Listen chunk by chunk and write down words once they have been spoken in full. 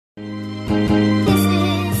Hello,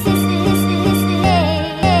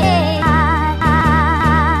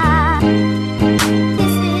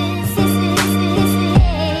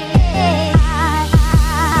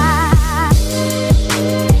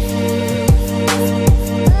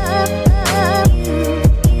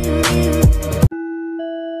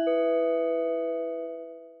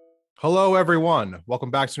 everyone.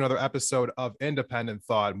 Welcome back to another episode of Independent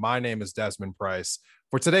Thought. My name is Desmond Price.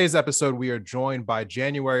 For today's episode, we are joined by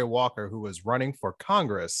January Walker, who is running for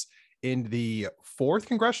Congress in the 4th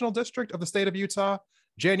Congressional District of the state of Utah.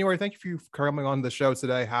 January, thank you for coming on the show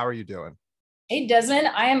today. How are you doing? Hey, Desmond,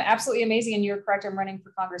 I am absolutely amazing. And you're correct. I'm running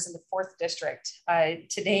for Congress in the 4th District.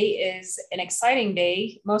 Today is an exciting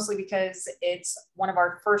day, mostly because it's one of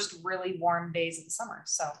our first really warm days of the summer.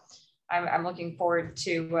 So I'm looking forward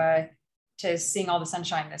to seeing all the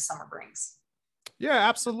sunshine this summer brings. Yeah,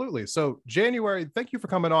 absolutely. So January, thank you for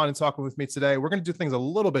coming on and talking with me today. We're going to do things a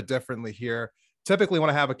little bit differently here. Typically, when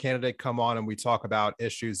I have a candidate come on and we talk about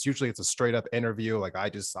issues, usually it's a straight up interview. Like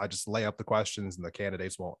I just lay up the questions and the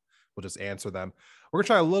candidates will just answer them. We're going to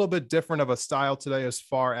try a little bit different of a style today as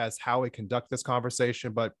far as how we conduct this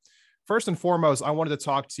conversation. But first and foremost, I wanted to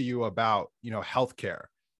talk to you about, healthcare.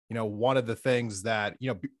 One of the things that,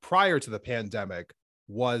 prior to the pandemic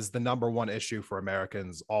was the number one issue for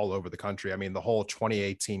Americans all over the country. I mean, the whole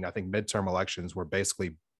 2018, I think midterm elections were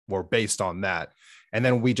based on that. And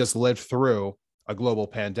then we just lived through a global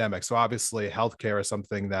pandemic. So obviously healthcare is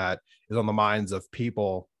something that is on the minds of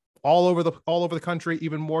people all over the country,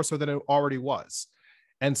 even more so than it already was.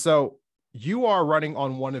 And so you are running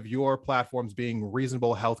on one of your platforms being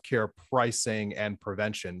reasonable healthcare pricing and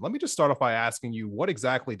prevention. Let me just start off by asking you, what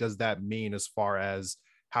exactly does that mean as far as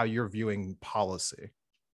how you're viewing policy?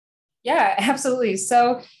 Yeah, absolutely.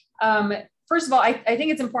 So first of all, I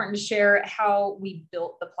think it's important to share how we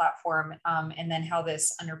built the platform and then how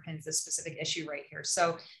this underpins this specific issue right here.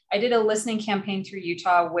 So I did a listening campaign through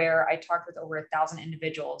Utah where I talked with over 1,000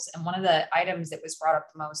 individuals. And one of the items that was brought up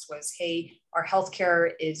the most was, hey, our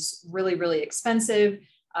healthcare is really, really expensive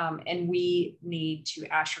and we need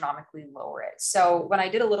to astronomically lower it. So when I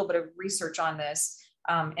did a little bit of research on this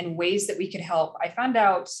and ways that we could help, I found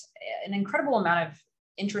out an incredible amount of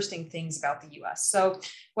interesting things about the US. So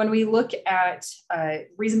when we look at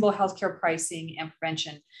reasonable healthcare pricing and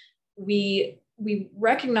prevention, we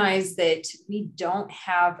recognize that we don't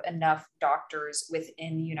have enough doctors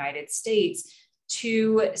within the United States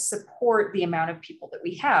to support the amount of people that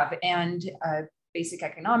we have. And basic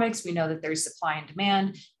economics, we know that there's supply and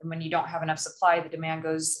demand. And when you don't have enough supply, the demand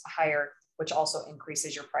goes higher, which also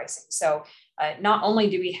increases your pricing. So not only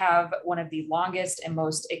do we have one of the longest and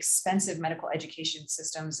most expensive medical education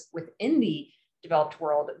systems within the developed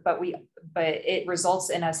world, but it results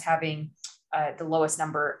in us having the lowest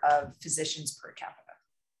number of physicians per capita.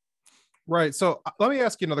 Right. So let me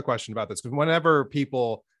ask you another question about this, because whenever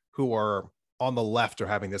people who are on the left are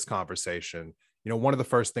having this conversation, one of the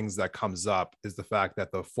first things that comes up is the fact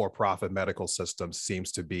that the for-profit medical system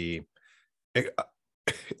seems to be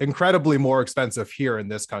incredibly more expensive here in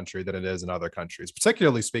this country than it is in other countries,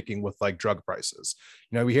 particularly speaking with like drug prices.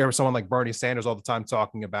 We hear someone like Bernie Sanders all the time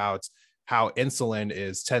talking about how insulin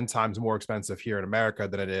is 10 times more expensive here in America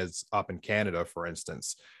than it is up in Canada, for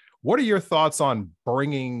instance. What are your thoughts on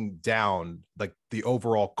bringing down like the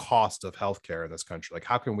overall cost of healthcare in this country? Like,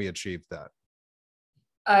 how can we achieve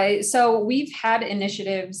that? So we've had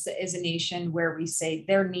initiatives as a nation where we say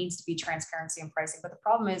there needs to be transparency in pricing, but the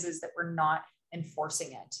problem is that we're not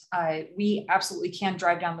enforcing it. We absolutely can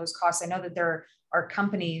drive down those costs. I know that there are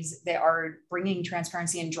companies that are bringing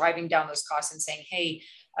transparency and driving down those costs and saying, hey,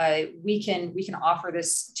 we can offer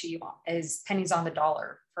this to you as pennies on the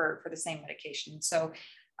dollar for the same medication. So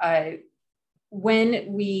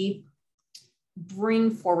when we bring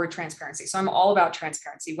forward transparency, so I'm all about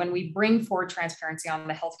transparency. When we bring forward transparency on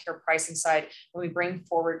the healthcare pricing side, when we bring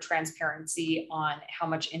forward transparency on how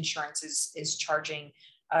much insurance is charging,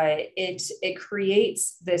 it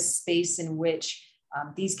creates this space in which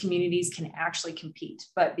these communities can actually compete.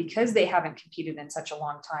 But because they haven't competed in such a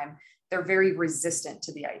long time, they're very resistant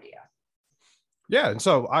to the idea. Yeah, and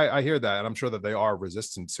so I hear that, and I'm sure that they are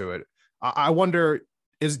resistant to it. I wonder,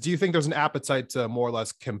 do you think there's an appetite to more or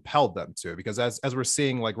less compel them to? Because as we're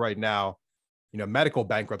seeing like right now, medical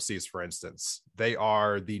bankruptcies, for instance, they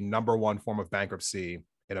are the number one form of bankruptcy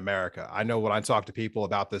in America. I know when I talk to people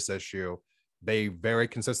about this issue, they very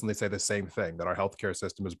consistently say the same thing, that our healthcare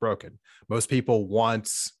system is broken. Most people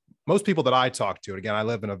that I talk to, and again, I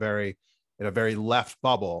live in a very left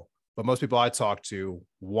bubble, but most people I talk to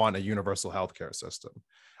want a universal healthcare system.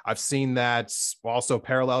 I've seen that also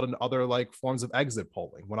paralleled in other like forms of exit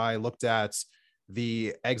polling. When I looked at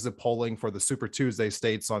the exit polling for the Super Tuesday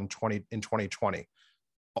states in 2020.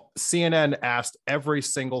 CNN asked every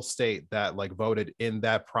single state that like voted in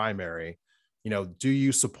that primary, do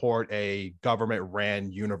you support a government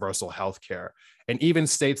ran universal health care? And even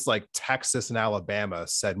states like Texas and Alabama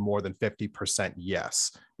said more than 50%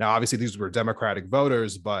 yes. Now, obviously, these were Democratic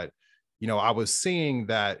voters, but, I was seeing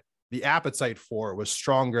that the appetite for it was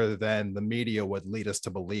stronger than the media would lead us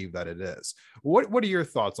to believe that it is. What are your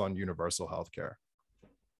thoughts on universal health care?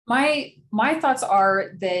 My thoughts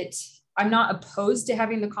are that I'm not opposed to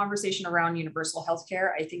having the conversation around universal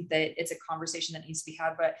healthcare. I think that it's a conversation that needs to be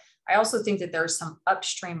had, but I also think that there are some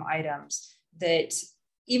upstream items that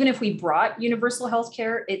even if we brought universal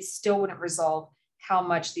healthcare, it still wouldn't resolve how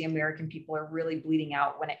much the American people are really bleeding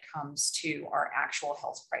out when it comes to our actual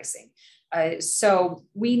health pricing. So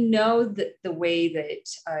we know that the way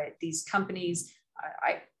that these companies,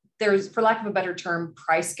 there's, for lack of a better term,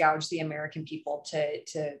 price gouge the American people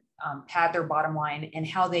to pad their bottom line, and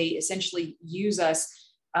how they essentially use us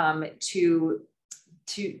to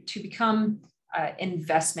become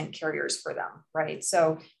investment carriers for them, right?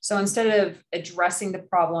 So instead of addressing the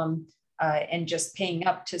problem and just paying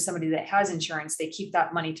up to somebody that has insurance, they keep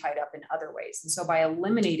that money tied up in other ways. And so by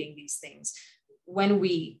eliminating these things, when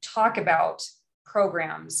we talk about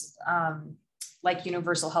programs like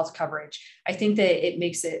universal health coverage, I think that it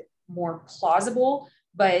makes it more plausible,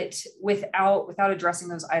 but without addressing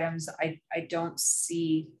those items, I don't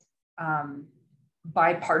see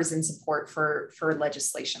bipartisan support for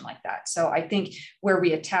legislation like that. So I think where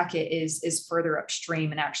we attack it is further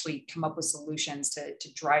upstream and actually come up with solutions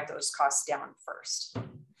to drive those costs down first.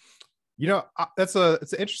 It's an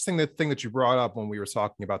interesting thing that you brought up when we were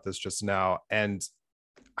talking about this just now. And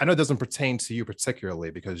I know it doesn't pertain to you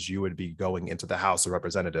particularly because you would be going into the House of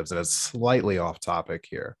Representatives, and it's slightly off topic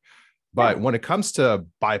here. But when it comes to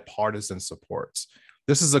bipartisan supports,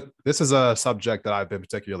 this is a subject that I've been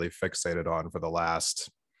particularly fixated on for the last,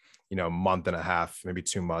 month and a half, maybe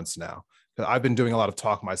 2 months now. I've been doing a lot of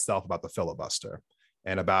talk myself about the filibuster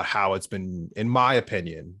and about how it's been, in my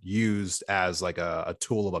opinion, used as like a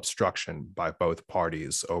tool of obstruction by both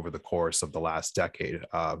parties over the course of the last decade,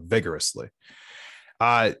 vigorously.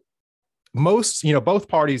 Both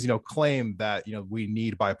parties, claim that, we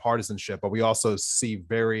need bipartisanship, but we also see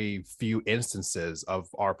very few instances of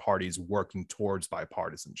our parties working towards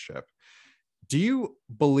bipartisanship. Do you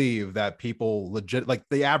believe that people like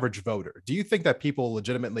the average voter, do you think that people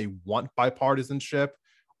legitimately want bipartisanship,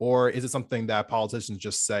 or is it something that politicians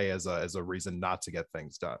just say as a reason not to get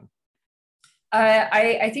things done?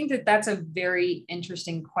 I think that that's a very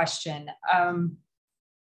interesting question.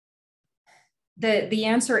 The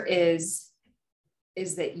answer is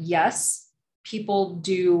that yes, people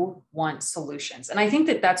do want solutions. And I think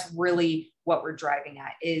that that's really what we're driving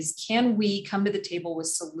at is, can we come to the table with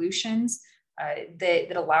solutions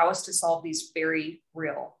that allow us to solve these very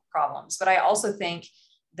real problems? But I also think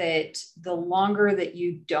that the longer that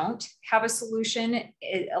you don't have a solution,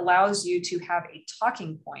 it allows you to have a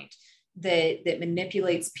talking point that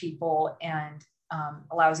manipulates people and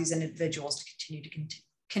allows these individuals to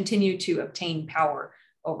continue to obtain power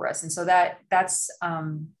over us. And so that's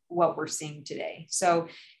what we're seeing today. So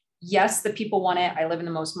yes, the people want it. I live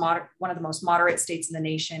in one of the most moderate states in the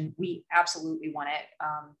nation. We absolutely want it.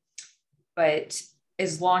 But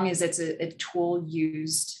as long as it's a tool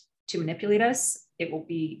used to manipulate us, it will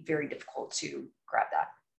be very difficult to grab that.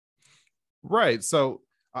 Right. So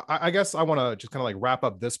I guess I want to just kind of like wrap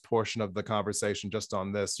up this portion of the conversation just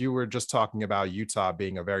on this. You were just talking about Utah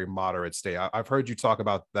being a very moderate state. I've heard you talk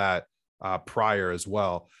about that prior as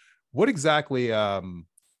well. What exactly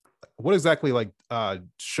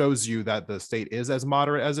shows you that the state is as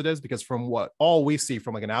moderate as it is? Because from what all we see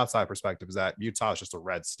from like an outside perspective is that Utah is just a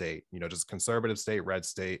red state, just conservative state, red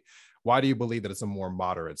state. Why do you believe that it's a more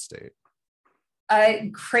moderate state?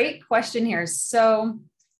 Great question here. So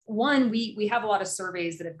one, we have a lot of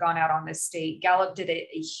surveys that have gone out on this state. Gallup did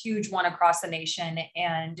a huge one across the nation.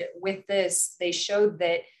 And with this, they showed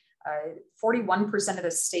that 41% of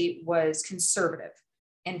the state was conservative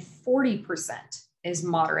and 40% is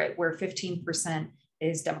moderate, where 15%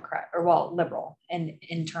 is Democrat liberal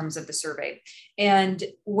in terms of the survey. And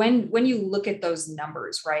when you look at those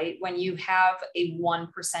numbers, right, when you have a 1%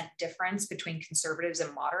 difference between conservatives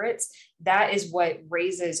and moderates, that is what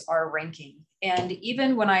raises our ranking. And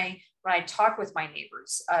even when I talk with my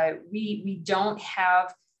neighbors, we don't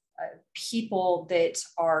have people that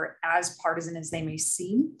are as partisan as they may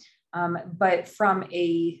seem. But from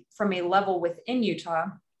a level within Utah,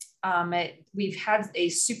 we've had a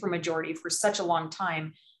supermajority for such a long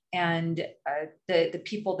time and the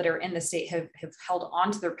people that are in the state have held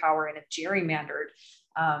on to their power and have gerrymandered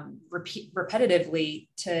repetitively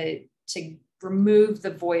to remove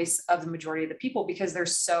the voice of the majority of the people because they're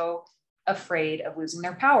so afraid of losing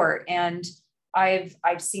their power. And I've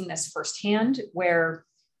seen this firsthand where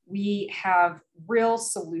we have real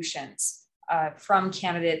solutions from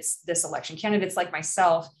candidates this election, candidates like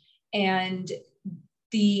myself, and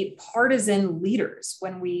the partisan leaders,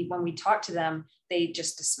 when we talk to them, they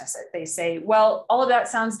just dismiss it. They say, well, all of that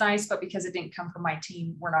sounds nice, but because it didn't come from my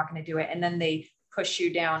team, we're not going to do it. And then they push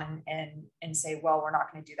you down and say, well, we're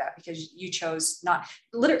not going to do that because you chose not.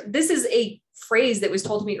 This is a phrase that was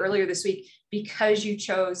told to me earlier this week, because you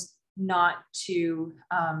chose not to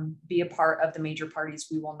be a part of the major parties,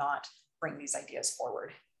 we will not bring these ideas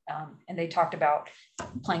forward. And they talked about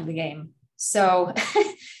playing the game. So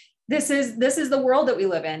this is the world that we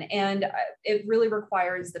live in, and it really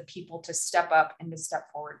requires the people to step up and to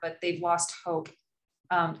step forward, but they've lost hope.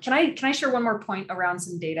 Can I share one more point around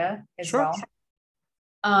some data as Sure.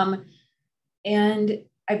 well? And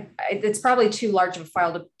it's probably too large of a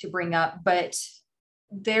file to bring up, but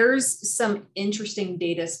there's some interesting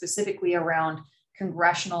data specifically around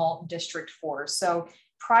Congressional District 4. So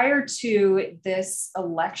prior to this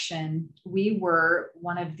election, we were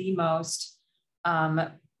one of the most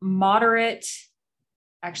moderate.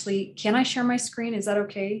 Actually, can I share my screen? Is that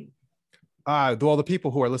okay? Well, the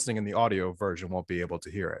people who are listening in the audio version won't be able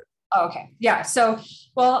to hear it. Oh, okay. Yeah. So,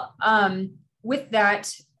 well, with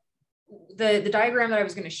that, the diagram that I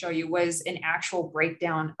was going to show you was an actual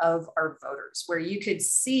breakdown of our voters, where you could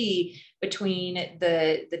see between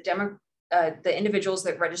the individuals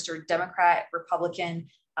that registered Democrat, Republican,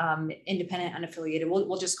 independent, unaffiliated.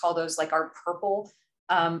 We'll just call those like our purple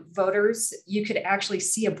voters. You could actually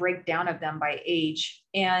see a breakdown of them by age.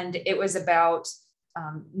 And it was about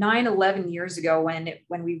 9-11 years ago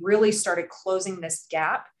when we really started closing this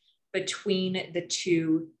gap between the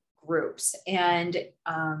two groups. And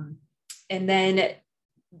then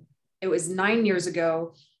it was 9 years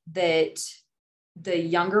ago that the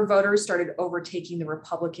younger voters started overtaking the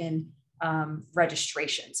Republican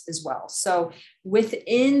registrations as well. So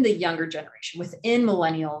within the younger generation, within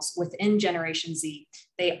millennials, within Generation Z,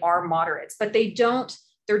 they are moderates, but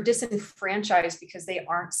they're disenfranchised because they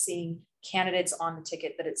aren't seeing candidates on the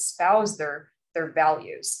ticket that espouse their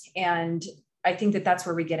values. And I think that that's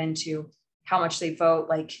where we get into how much they vote.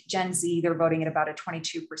 Like Gen Z, they're voting at about a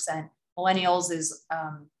 22%. Millennials is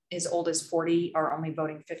as old as 40 are only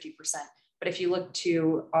voting 50%. But if you look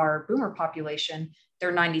to our boomer population,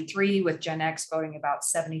 they're 93, with Gen X voting about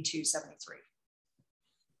 72, 73.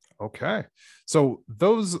 Okay. So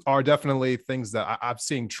those are definitely things that I'm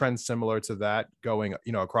seeing trends similar to that going,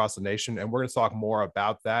 across the nation. And we're going to talk more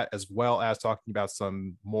about that, as well as talking about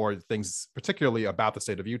some more things, particularly about the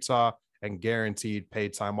state of Utah and guaranteed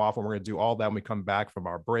paid time off. And we're going to do all that when we come back from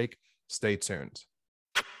our break. Stay tuned.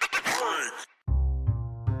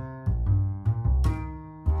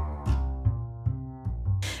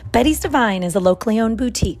 Betty's Divine is a locally owned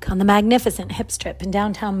boutique on the magnificent Hip Strip in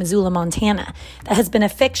downtown Missoula, Montana, that has been a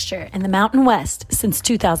fixture in the Mountain West since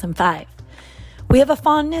 2005. We have a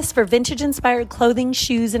fondness for vintage-inspired clothing,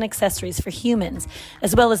 shoes, and accessories for humans,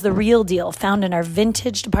 as well as the real deal found in our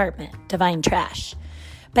vintage department, Divine Trash.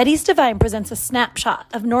 Betty's Divine presents a snapshot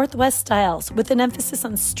of Northwest styles with an emphasis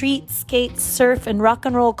on street, skate, surf, and rock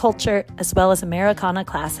and roll culture, as well as Americana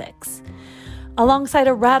classics. Alongside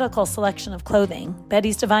a radical selection of clothing,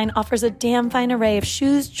 Betty's Divine offers a damn fine array of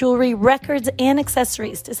shoes, jewelry, records, and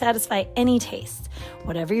accessories to satisfy any taste,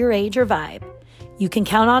 whatever your age or vibe. You can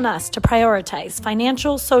count on us to prioritize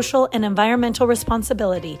financial, social, and environmental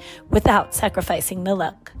responsibility without sacrificing the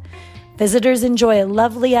look. Visitors enjoy a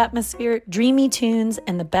lovely atmosphere, dreamy tunes,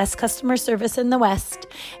 and the best customer service in the West,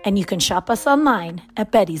 and you can shop us online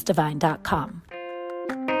at bettysdivine.com.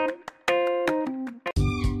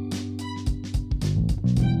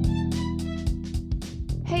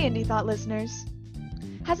 Hey, Indie Thought listeners.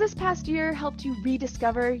 Has this past year helped you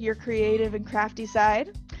rediscover your creative and crafty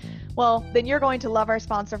side? Well, then you're going to love our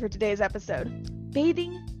sponsor for today's episode.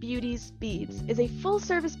 Bathing Beauties Beads is a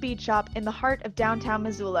full-service bead shop in the heart of downtown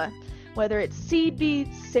Missoula. Whether it's seed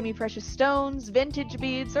beads, semi-precious stones, vintage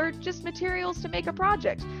beads, or just materials to make a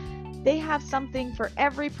project, they have something for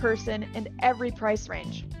every person and every price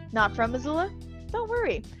range. Not from Missoula? Don't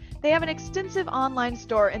worry. They have an extensive online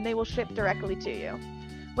store and they will ship directly to you.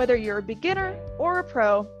 Whether you're a beginner or a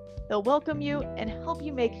pro, they'll welcome you and help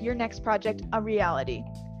you make your next project a reality.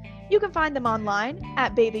 You can find them online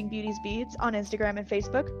at Bathing Beauties Beads on Instagram and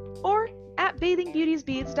Facebook, or at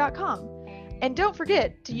bathingbeautiesbeads.com. And don't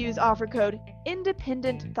forget to use offer code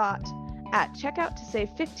INDEPENDENTTHOUGHT at checkout to save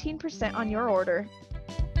 15% on your order.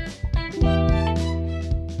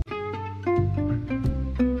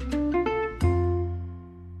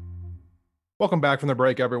 Welcome back from the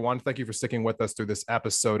break, everyone. Thank you for sticking with us through this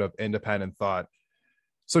episode of Independent Thought.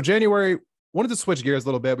 So January, wanted to switch gears a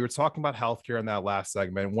little bit. We were talking about healthcare in that last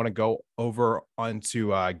segment. Want to go over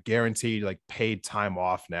onto guaranteed paid time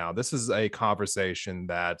off now. This is a conversation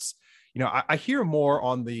that's, I hear more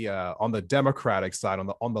on the Democratic side,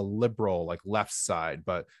 on the liberal left side,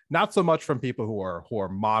 but not so much from people who are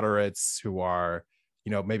moderates, who are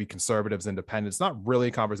maybe conservatives, independents. Not really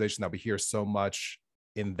a conversation that we hear so much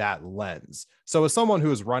in that lens. So as someone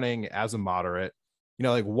who is running as a moderate,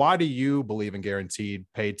 why do you believe in guaranteed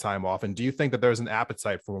paid time off? And do you think that there's an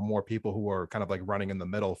appetite for more people who are kind of running in the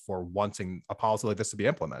middle for wanting a policy like this to be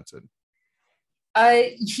implemented?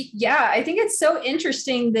 Yeah, I think it's so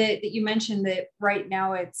interesting that you mentioned that right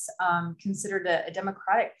now it's considered a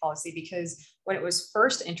Democratic policy, because when it was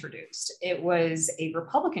first introduced, it was a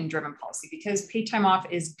Republican-driven policy, because paid time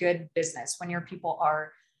off is good business. When your people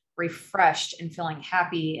are refreshed and feeling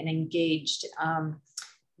happy and engaged,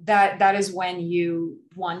 that is when you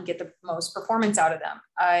get the most performance out of them.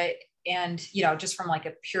 And just from a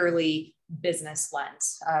purely business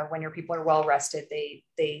lens, when your people are well rested, they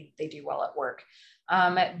do well at work.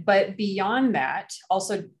 But beyond that,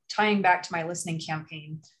 also tying back to my listening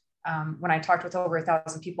campaign, when I talked with over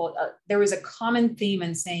 1,000 people, there was a common theme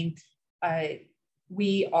in saying,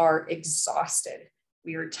 we are exhausted.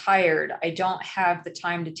 We are tired. I don't have the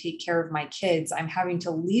time to take care of my kids. I'm having to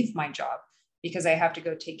leave my job because I have to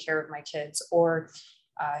go take care of my kids. Or,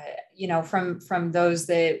 from those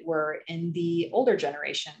that were in the older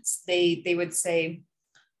generations, they would say,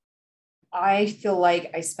 I feel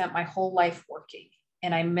like I spent my whole life working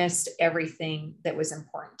and I missed everything that was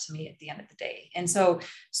important to me at the end of the day. And so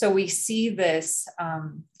we see this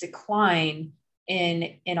decline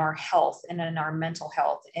in our health and in our mental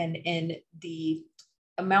health, and in the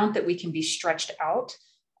amount that we can be stretched out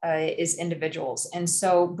as individuals. And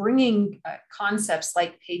so bringing concepts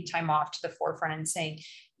like paid time off to the forefront and saying,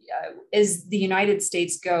 as the United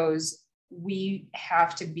States goes, we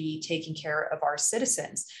have to be taking care of our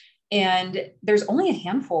citizens. And there's only a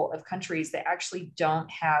handful of countries that actually don't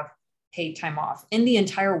have paid time off in the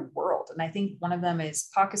entire world. And I think one of them is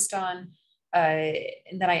Pakistan.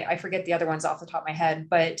 And then I forget the other ones off the top of my head,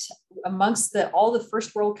 but amongst all the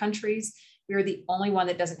first world countries, we are the only one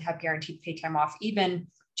that doesn't have guaranteed paid time off. Even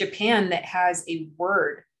Japan, that has a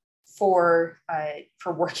word for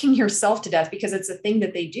working yourself to death, because it's a thing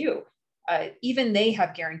that they do. Even they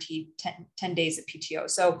have guaranteed 10 days of PTO.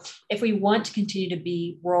 So if we want to continue to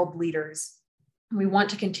be world leaders, we want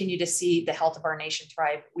to continue to see the health of our nation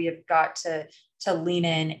thrive, we have got to lean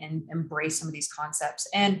in and embrace some of these concepts.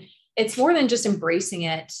 And it's more than just embracing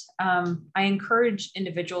it. I encourage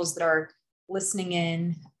individuals that are listening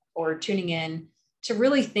in or tuning in to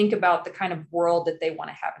really think about the kind of world that they want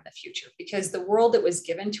to have in the future, because the world that was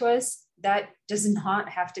given to us, that does not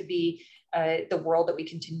have to be the world that we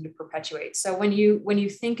continue to perpetuate. So when you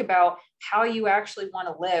think about how you actually want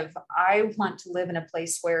to live, I want to live in a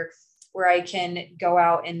place where I can go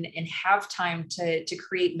out and have time to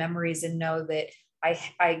create memories and know that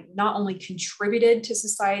I not only contributed to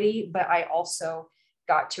society, but I also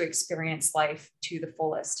got to experience life to the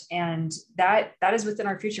fullest. And that is within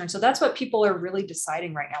our future. And so that's what people are really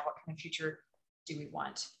deciding right now. What kind of future do we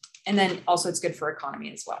want? And then also it's good for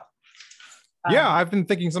economy as well. Yeah, I've been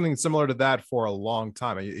thinking something similar to that for a long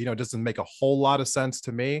time. It doesn't make a whole lot of sense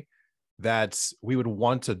to me that we would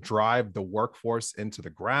want to drive the workforce into the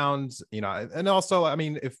ground, and also,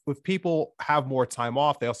 if people have more time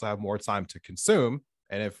off, they also have more time to consume.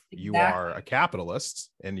 And if you are a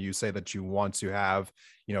capitalist and you say that you want to have,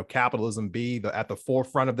 capitalism be at the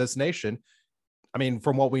forefront of this nation,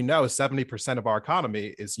 from what we know, 70% of our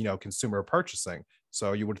economy is, consumer purchasing.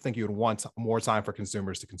 So you would think you would want more time for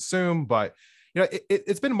consumers to consume. But,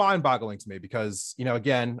 it's been mind boggling to me because,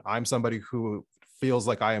 again, I'm somebody who feels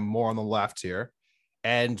like I am more on the left here.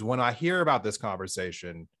 And when I hear about this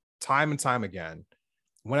conversation time and time again,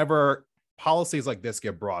 whenever policies like this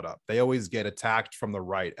get brought up, they always get attacked from the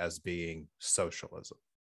right as being socialism,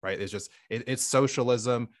 right? It's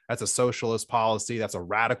socialism. That's a socialist policy. That's a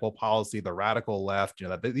radical policy, the radical left.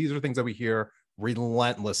 These are things that we hear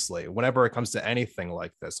relentlessly whenever it comes to anything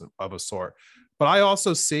like this of a sort. But I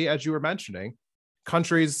also see, as you were mentioning,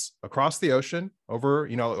 countries across the ocean, over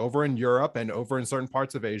in Europe and over in certain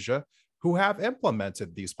parts of Asia, who have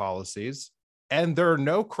implemented these policies, and there are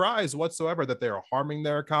no cries whatsoever that they are harming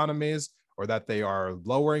their economies or that they are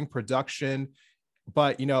lowering production.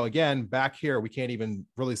 But, again, back here, we can't even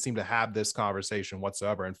really seem to have this conversation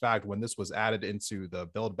whatsoever. In fact, when this was added into the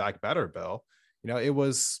Build Back Better bill, it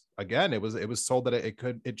was, again, it was told that it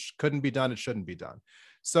couldn't be done. It shouldn't be done.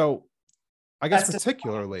 So I guess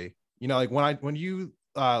particularly, like when you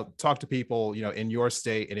talk to people, in your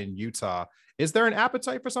state and in Utah, is there an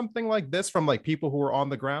appetite for something like this from like people who are on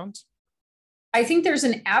the ground? I think there's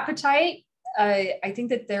an appetite. I think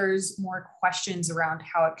that there's more questions around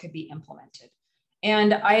how it could be implemented.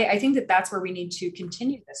 And I think that that's where we need to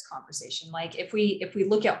continue this conversation. Like if we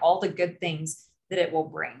look at all the good things that it will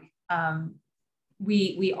bring,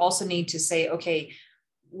 we also need to say, okay,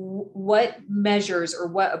 what measures or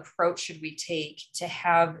what approach should we take to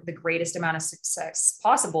have the greatest amount of success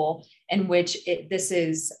possible in which this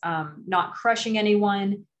is not crushing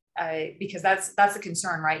anyone, because that's the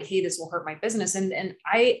concern, right? Hey, this will hurt my business. And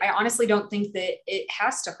I honestly don't think that it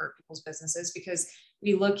has to hurt people's businesses, because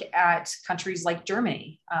we look at countries like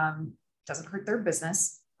Germany, doesn't hurt their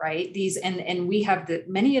business, right? And we have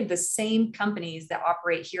many of the same companies that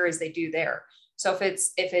operate here as they do there. So if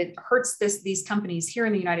it hurts these companies here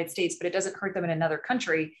in the United States, but it doesn't hurt them in another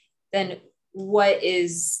country, then what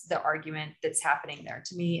is the argument that's happening there?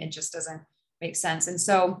 To me, it just doesn't make sense. And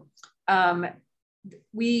so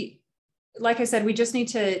like I said, we just need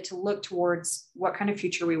to look towards what kind of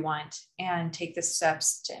future we want and take the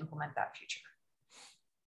steps to implement that future.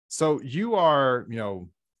 So you are,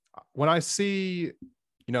 when I see,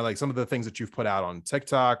 like some of the things that you've put out on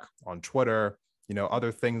TikTok, on Twitter,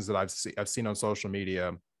 other things that I've seen on social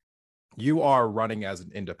media, you are running as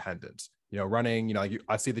an independent, running,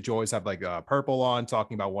 I see that you always have like purple on,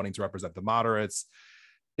 talking about wanting to represent the moderates.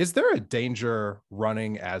 Is there a danger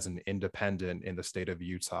running as an independent in the state of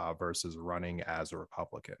Utah versus running as a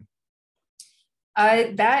Republican?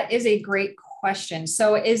 That is a great question.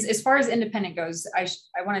 So as far as independent goes, I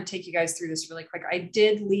want to take you guys through this really quick. I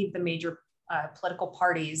did leave the major political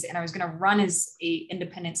parties, and I was going to run as a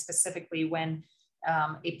independent specifically when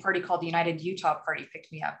a party called the United Utah Party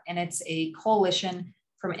picked me up. And it's a coalition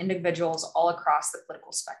from individuals all across the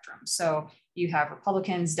political spectrum. So you have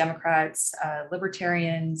Republicans, Democrats,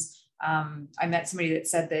 libertarians. I met somebody that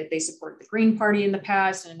said that they support the Green Party in the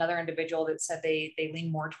past, and another individual that said they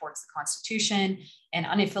lean more towards the Constitution, and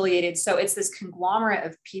unaffiliated. So it's this conglomerate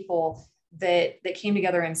of people that came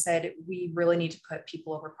together and said, we really need to put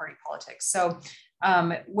people over party politics. So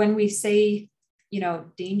when we say,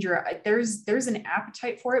 danger, there's an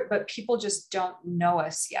appetite for it, but people just don't know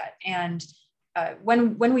us yet. And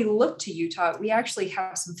when we look to Utah, we actually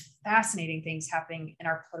have some fascinating things happening in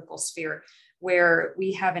our political sphere, where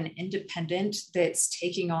we have an independent that's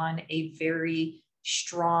taking on a very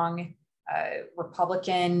strong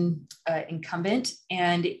Republican incumbent,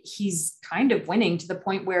 and he's kind of winning to the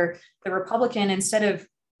point where the Republican, instead of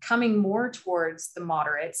coming more towards the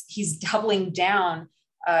moderates, he's doubling down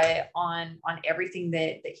on everything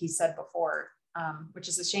that he said before, which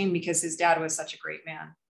is a shame because his dad was such a great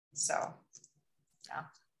man. So, yeah.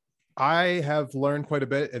 I have learned quite a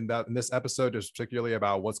bit in this episode, just particularly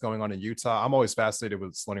about what's going on in Utah. I'm always fascinated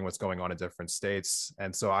with learning what's going on in different states.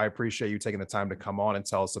 And so I appreciate you taking the time to come on and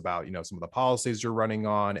tell us about, some of the policies you're running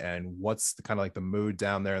on and what's kind of like the mood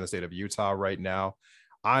down there in the state of Utah right now.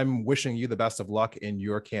 I'm wishing you the best of luck in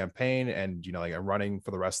your campaign and, like running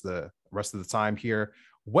for the rest of the time here.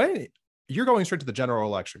 When you're going straight to the general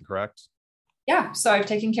election, correct? Yeah. So I've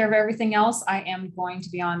taken care of everything else. I am going to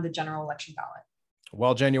be on the general election ballot.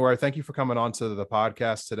 Well, January, thank you for coming on to the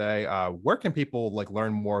podcast today. Where can people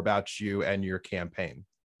learn more about you and your campaign?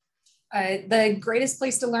 The greatest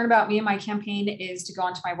place to learn about me and my campaign is to go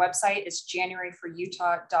onto my website. It's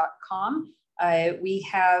januaryforutah.com. We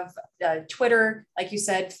have Twitter, like you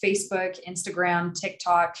said, Facebook, Instagram,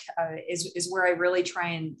 TikTok is where I really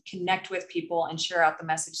try and connect with people and share out the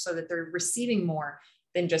message so that they're receiving more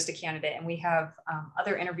than just a candidate. And we have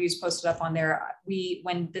other interviews posted up on there.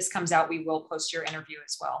 When this comes out, we will post your interview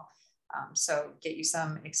as well. So get you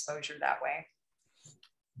some exposure that way.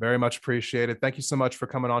 Very much appreciated. Thank you so much for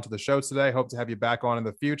coming on to the show today. Hope to have you back on in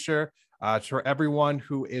the future. For everyone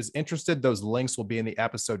who is interested, those links will be in the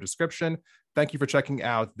episode description. Thank you for checking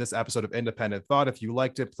out this episode of Independent Thought. If you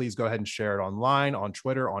liked it, please go ahead and share it online, on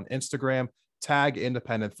Twitter, on Instagram, tag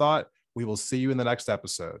Independent Thought. We will see you in the next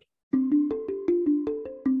episode.